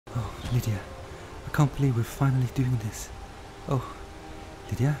Lydia, I can't believe we're finally doing this. Oh,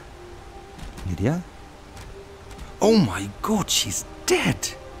 Lydia? Lydia? Oh my god, she's dead!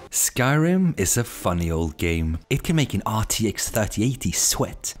 Skyrim is a funny old game. It can make an RTX 3080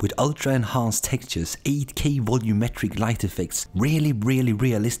 sweat with ultra enhanced textures, 8K volumetric light effects, really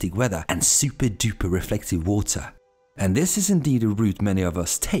realistic weather and super duper reflective water. And this is indeed a route many of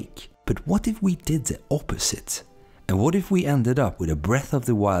us take. But what if we did the opposite? And what if we ended up with a Breath of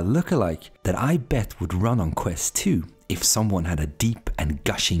the Wild lookalike that I bet would run on Quest 2 if someone had a deep and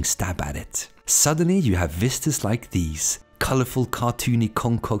gushing stab at it? Suddenly you have vistas like these, colourful cartoony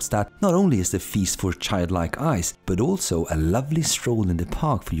concocts that not only is the feast for childlike eyes, but also a lovely stroll in the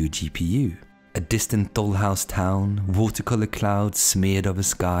park for your GPU. A distant dollhouse town, watercolour clouds smeared over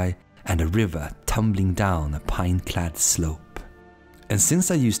sky, and a river tumbling down a pine-clad slope. And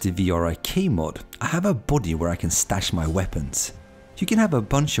since I use the VRIK mod, I have a body where I can stash my weapons. You can have a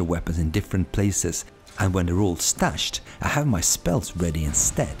bunch of weapons in different places, and when they're all stashed, I have my spells ready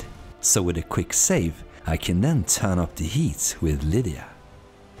instead. So with a quick save, I can then turn up the heat with Lydia.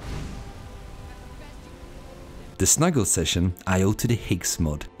 The snuggle session I owe to the Higgs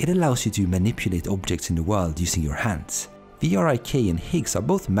mod. It allows you to manipulate objects in the world using your hands. VRIK and Higgs are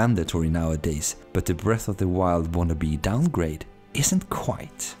both mandatory nowadays, but the Breath of the Wild wannabe downgrade isn't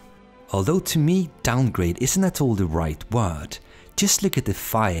quite. Although to me, downgrade isn't at all the right word. Just look at the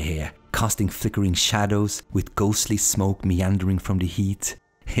fire here, casting flickering shadows with ghostly smoke meandering from the heat.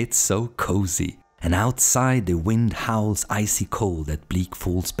 It's so cozy. And outside the wind howls icy cold at Bleak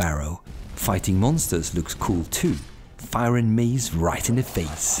Falls Barrow. Fighting monsters looks cool too. Fire and maze right in the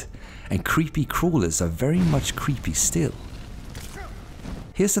face. And creepy crawlers are very much creepy still.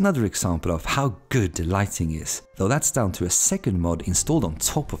 Here's another example of how good the lighting is, though that's down to a second mod installed on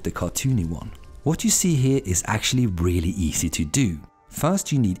top of the cartoony one. What you see here is actually really easy to do.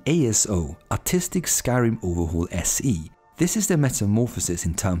 First you need ASO, Artistic Skyrim Overhaul SE. This is the metamorphosis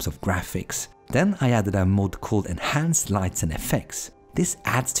in terms of graphics. Then I added a mod called Enhanced Lights and Effects. This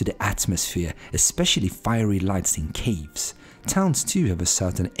adds to the atmosphere, especially fiery lights in caves. Towns too have a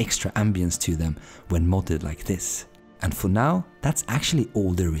certain extra ambience to them when modded like this. And for now, that's actually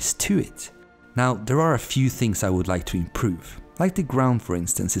all there is to it. Now, there are a few things I would like to improve. Like the ground for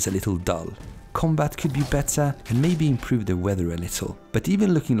instance is a little dull. Combat could be better and maybe improve the weather a little. But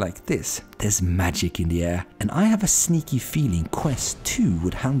even looking like this, there's magic in the air, and I have a sneaky feeling Quest 2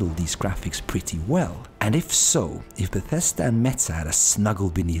 would handle these graphics pretty well. And if so, if Bethesda and Meta had a snuggle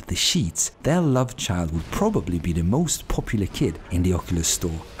beneath the sheets, their love child would probably be the most popular kid in the Oculus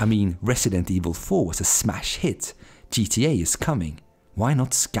store. I mean, Resident Evil 4 was a smash hit. GTA is coming. Why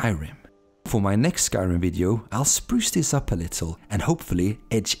not Skyrim? For my next Skyrim video, I'll spruce this up a little and hopefully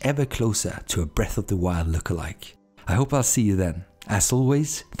edge ever closer to a Breath of the Wild lookalike. I hope I'll see you then. As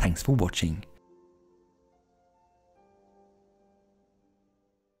always, thanks for watching.